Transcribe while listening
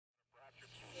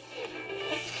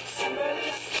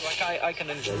I can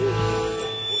enjoy.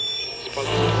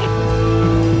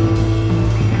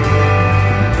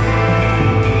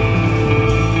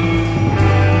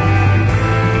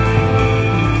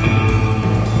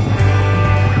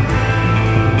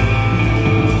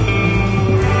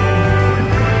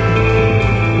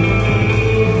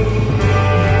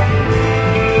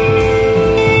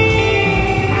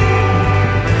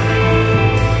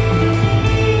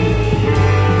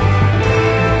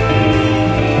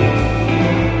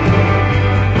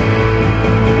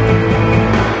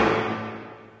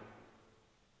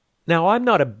 Now, I'm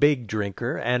not a big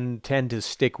drinker and tend to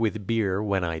stick with beer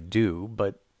when I do,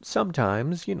 but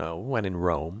sometimes, when in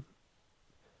Rome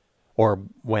or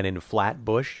when in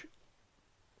Flatbush.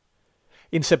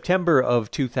 In September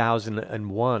of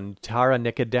 2001, Tara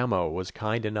Nicodemo was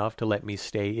kind enough to let me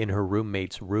stay in her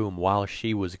roommate's room while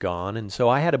she was gone, and so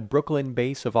I had a Brooklyn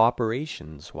base of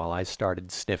operations while I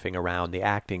started sniffing around the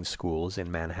acting schools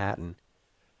in Manhattan.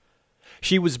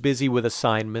 She was busy with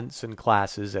assignments and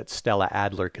classes at Stella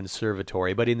Adler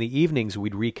Conservatory, but in the evenings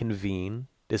we'd reconvene,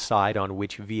 decide on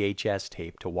which VHS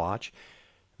tape to watch.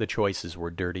 The choices were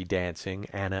Dirty Dancing,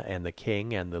 Anna and the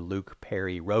King, and the Luke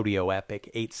Perry rodeo epic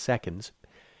 8 Seconds.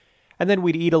 And then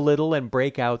we'd eat a little and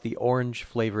break out the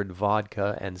orange-flavored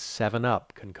vodka and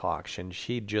 7-Up concoction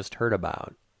she'd just heard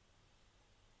about.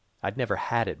 I'd never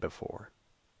had it before.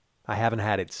 I haven't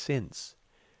had it since.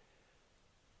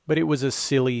 But it was a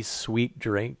silly, sweet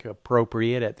drink,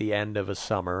 appropriate at the end of a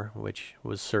summer, which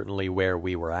was certainly where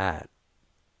we were at.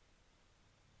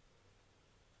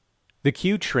 The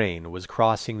Q train was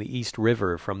crossing the East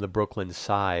River from the Brooklyn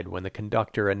side when the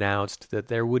conductor announced that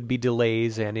there would be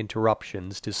delays and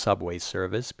interruptions to subway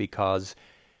service because,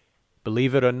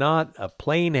 believe it or not, a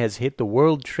plane has hit the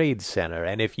World Trade Center,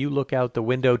 and if you look out the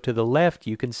window to the left,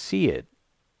 you can see it.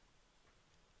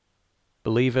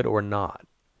 Believe it or not.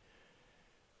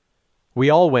 We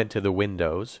all went to the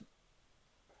windows.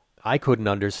 I couldn't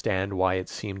understand why it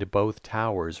seemed both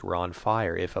towers were on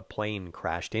fire if a plane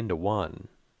crashed into one.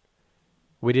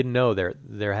 We didn't know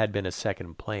there had been a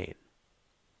second plane.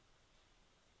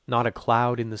 Not a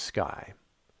cloud in the sky.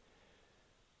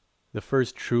 The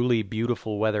first truly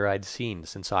beautiful weather I'd seen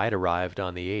since I'd arrived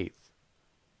on the 8th.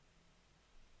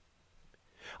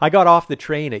 I got off the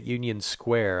train at Union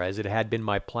Square, as it had been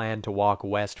my plan to walk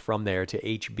west from there to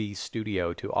HB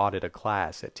Studio to audit a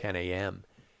class at 10 a.m.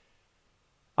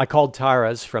 I called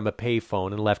Tara's from a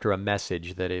payphone and left her a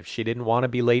message that if she didn't want to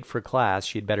be late for class,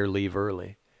 she'd better leave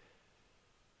early.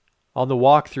 On the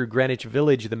walk through Greenwich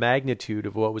Village, the magnitude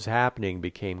of what was happening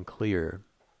became clear.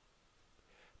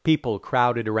 People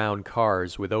crowded around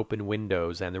cars with open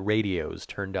windows and the radios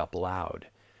turned up loud.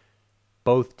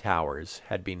 Both towers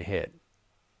had been hit.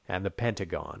 And the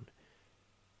Pentagon.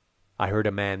 I heard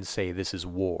a man say, "This is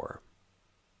war."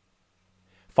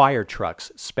 Fire trucks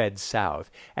sped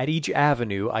south. At each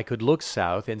avenue I could look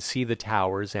south and see the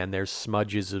towers and their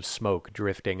smudges of smoke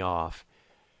drifting off.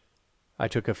 I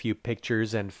took a few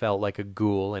pictures and felt like a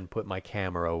ghoul and put my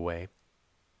camera away.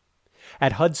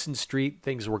 At Hudson Street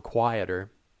things were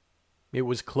quieter. It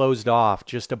was closed off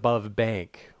just above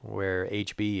Bank, where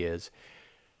HB is.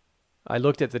 I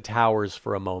looked at the towers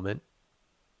for a moment.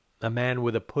 A man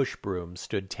with a push broom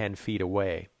stood 10 feet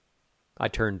away. I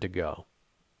turned to go.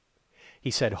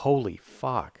 He said, "Holy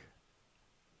fuck,"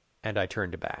 and I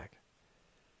turned back.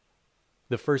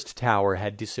 The first tower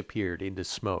had disappeared into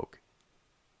smoke.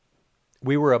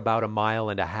 We were about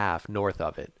 1.5 miles north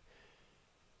of it,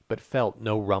 but felt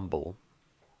no rumble,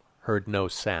 heard no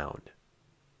sound.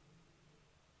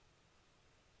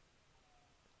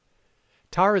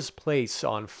 Tara's place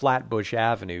on Flatbush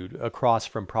Avenue, across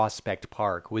from Prospect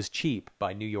Park, was cheap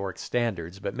by New York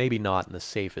standards, but maybe not in the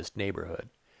safest neighborhood.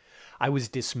 I was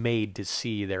dismayed to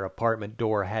see their apartment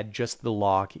door had just the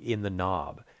lock in the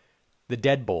knob. The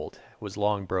deadbolt was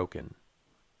long broken.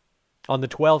 On the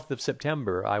 12th of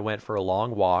September, I went for a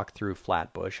long walk through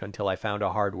Flatbush until I found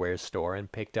a hardware store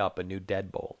and picked up a new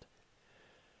deadbolt.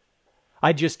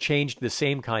 I'd just changed the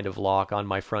same kind of lock on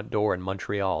my front door in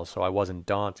Montreal, so I wasn't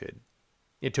daunted.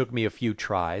 It took me a few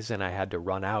tries, and I had to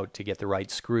run out to get the right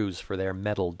screws for their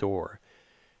metal door.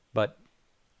 But,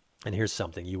 and here's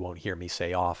something you won't hear me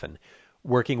say often,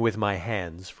 working with my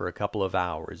hands for a couple of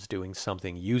hours, doing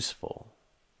something useful,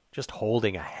 just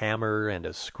holding a hammer and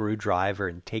a screwdriver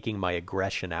and taking my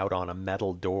aggression out on a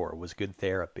metal door was good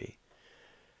therapy.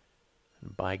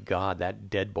 And by God,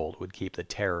 that deadbolt would keep the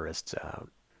terrorists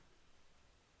out.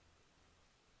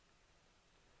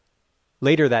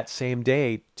 Later that same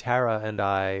day, Tara and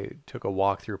I took a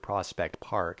walk through Prospect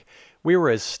Park. We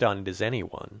were as stunned as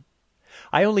anyone.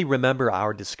 I only remember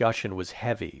our discussion was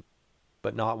heavy,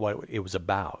 but not what it was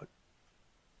about.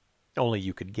 Only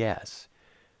you could guess.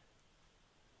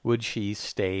 Would she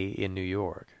stay in New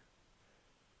York?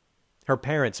 Her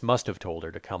parents must have told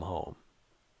her to come home.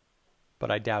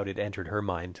 But I doubt it entered her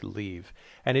mind to leave,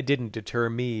 and it didn't deter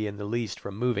me in the least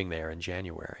from moving there in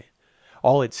January.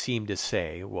 All it seemed to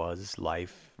say was,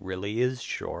 life really is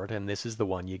short, and this is the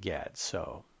one you get,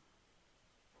 so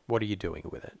what are you doing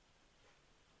with it?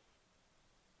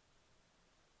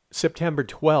 September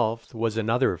 12th was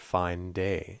another fine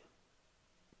day.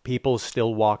 People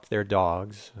still walked their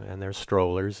dogs and their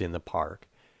strollers in the park,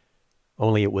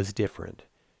 only it was different.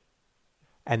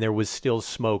 And there was still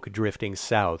smoke drifting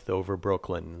south over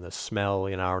Brooklyn, the smell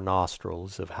in our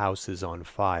nostrils of houses on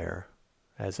fire,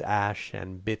 as ash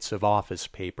and bits of office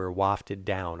paper wafted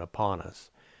down upon us.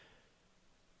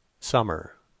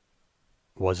 Summer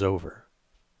was over.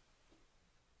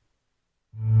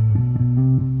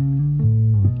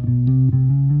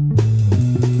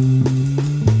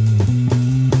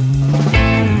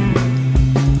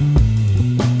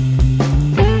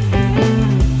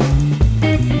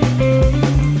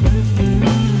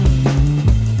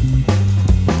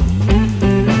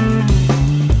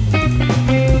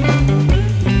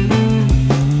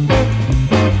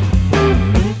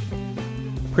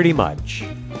 Pretty much.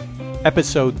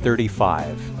 Episode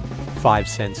 35, Five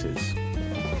Senses.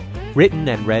 Written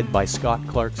and read by Scott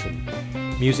Clarkson.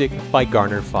 Music by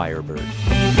Garner Firebird.